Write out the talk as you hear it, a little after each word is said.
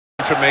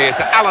From me is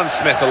to Alan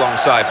Smith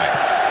alongside me.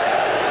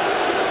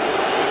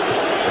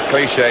 The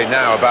cliche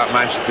now about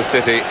Manchester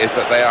City is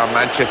that they are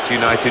Manchester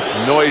United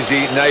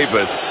noisy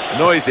neighbours.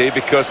 Noisy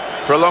because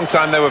for a long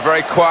time they were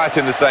very quiet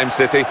in the same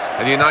city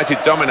and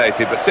United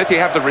dominated, but City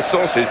have the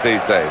resources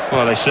these days.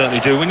 Well, they certainly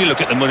do. When you look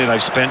at the money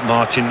they've spent,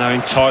 Martin, they're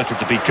entitled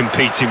to be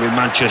competing with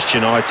Manchester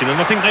United, and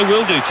I think they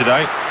will do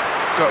today.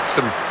 Got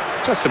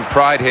just some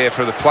pride here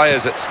for the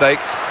players at stake,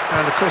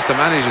 and of course the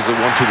managers will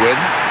want to win.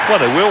 Well,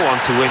 they will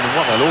want to win, and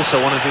what they'll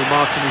also want to do,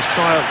 Martin, is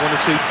try out one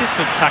or two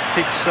different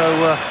tactics, so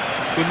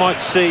we might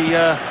see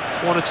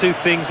one or two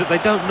things that they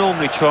don't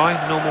normally try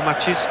in normal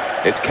matches.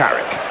 It's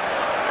Carrick.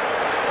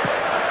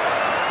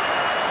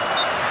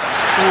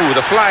 Ooh,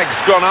 the flag's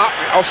gone up,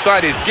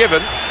 offside is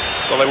given.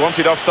 Well, they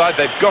wanted offside,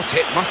 they've got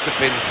it. Must have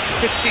been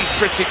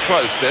pretty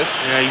close, this.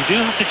 Yeah, you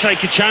do have to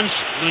take a chance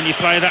when you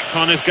play that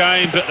kind of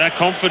game, but they're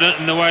confident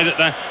in the way that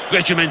they're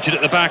regimented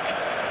at the back.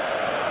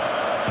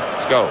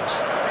 Scholes.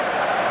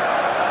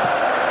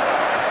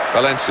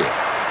 Valencia.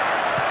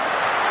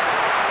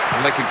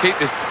 And they can keep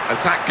this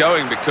attack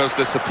going because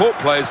the support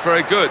play is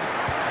very good.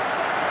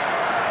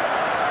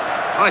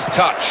 Nice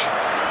touch.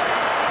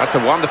 That's a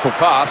wonderful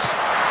pass.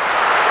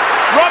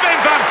 Robin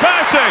van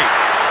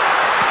Persie!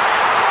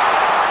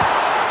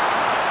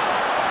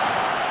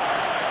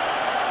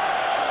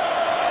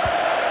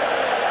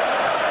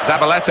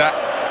 Zabaleta.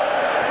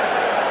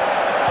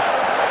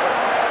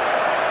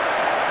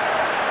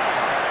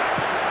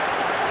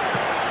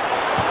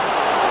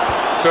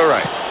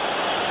 Toure.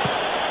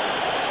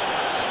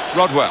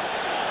 Rodwell.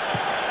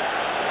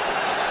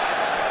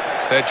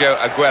 Sergio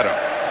Aguero.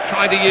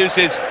 Trying to use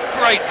his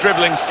great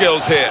dribbling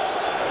skills here.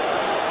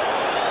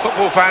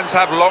 Football fans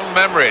have long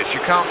memories. You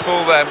can't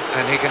fool them,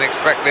 and he can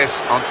expect this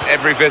on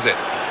every visit.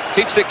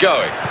 Keeps it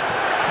going.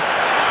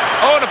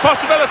 Oh, and a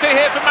possibility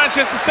here for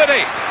Manchester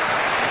City.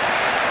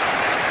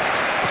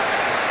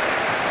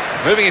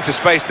 Moving into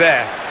space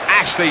there.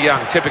 Ashley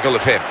Young, typical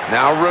of him.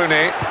 Now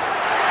Rooney.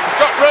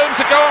 Got room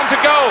to go on to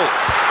goal.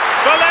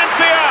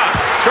 Valencia!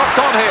 Shots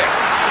on here.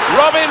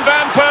 Robin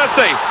van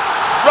Persie.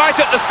 Right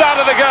at the start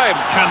of the game.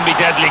 Can be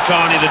deadly,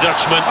 can't he, the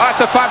Dutchman?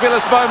 That's a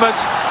fabulous moment.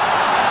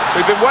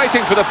 We've been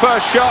waiting for the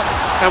first shot,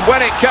 and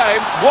when it came,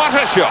 what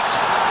a shot!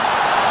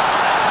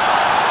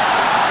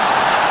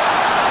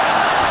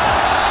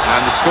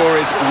 And the score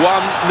is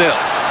 1-0.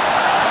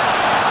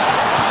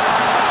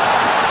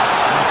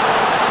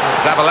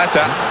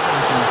 Zabaleta.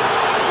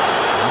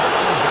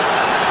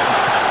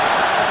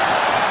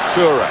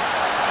 Toure.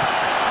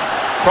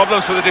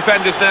 Problems for the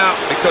defenders now,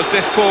 because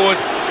this forward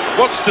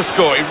wants to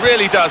score. He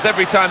really does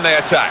every time they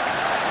attack.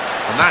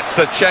 And that's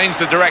changed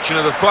the direction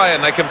of the play,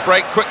 and they can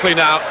break quickly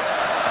now.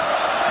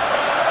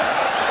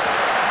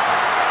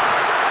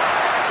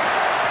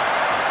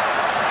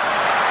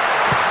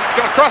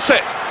 Got to cross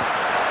it.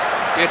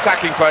 The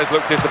attacking players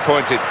looked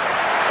disappointed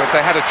because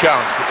they had a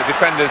chance, but the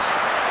defenders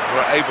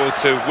were able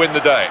to win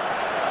the day.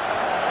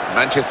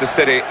 Manchester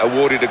City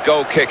awarded a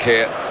goal kick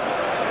here.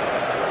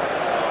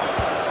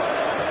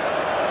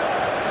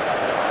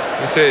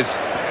 This is,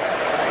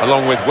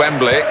 along with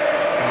Wembley,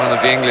 one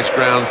of the English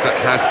grounds that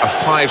has a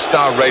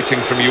 5-star rating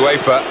from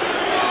UEFA.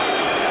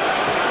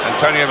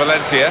 Antonio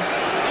Valencia.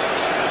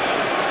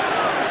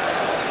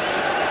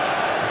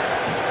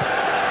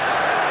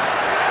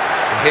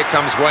 And here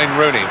comes Wayne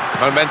Rooney,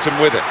 momentum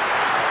with it.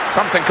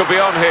 Something could be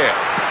on here.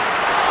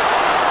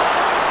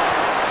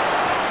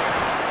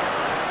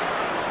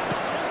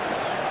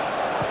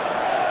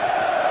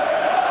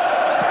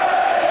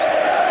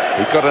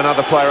 He's got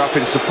another player up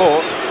in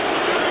support.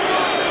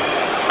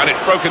 And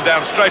it's broken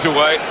down straight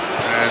away.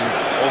 And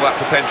all that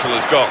potential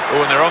is gone. Oh,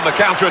 and they're on the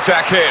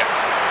counter-attack here.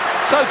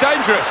 So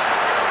dangerous.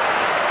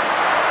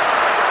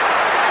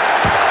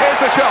 Here's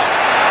the shot.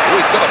 Oh,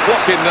 he's got a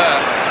block in there.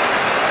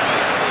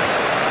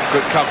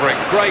 Good covering,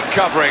 great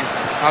covering.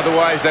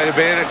 Otherwise, they'd have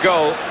been in at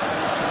goal.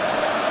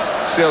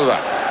 Silva.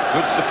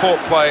 Good support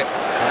play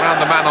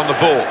around the man on the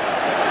ball.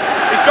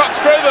 He's got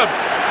through them.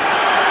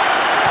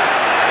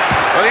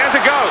 Well, he has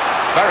a go.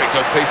 Very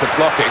good piece of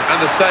blocking, and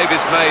the save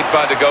is made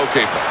by the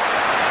goalkeeper.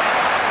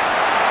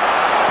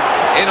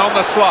 In on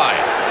the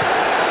slide.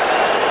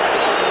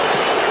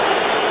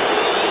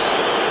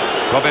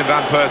 Robin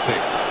van Persie.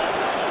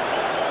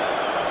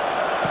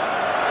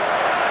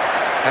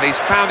 And he's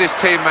found his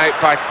teammate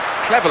by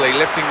cleverly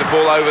lifting the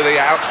ball over the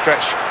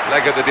outstretched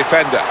leg of the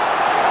defender.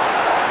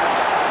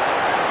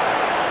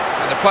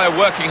 And the player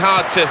working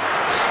hard to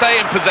stay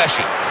in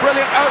possession.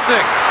 Brilliant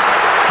opening.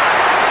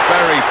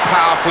 Very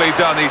powerfully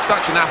done. He's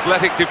such an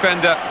athletic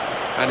defender,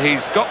 and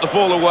he's got the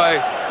ball away,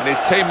 and his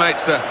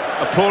teammates are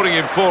applauding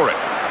him for it.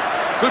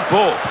 Good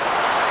ball.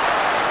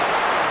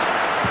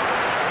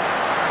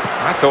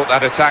 I thought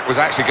that attack was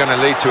actually going to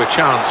lead to a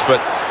chance, but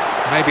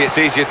maybe it's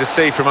easier to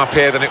see from up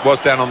here than it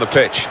was down on the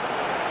pitch.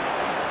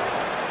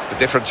 The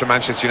difference for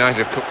Manchester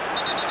United,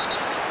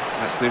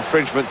 that's an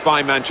infringement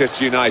by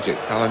Manchester United.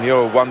 Alan,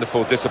 your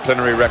wonderful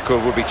disciplinary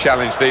record would be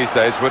challenged these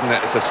days, wouldn't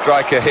it? It's a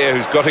striker here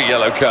who's got a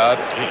yellow card.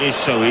 It is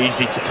so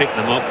easy to pick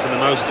them up for the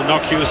most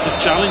innocuous of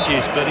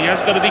challenges, but he has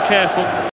got to be careful.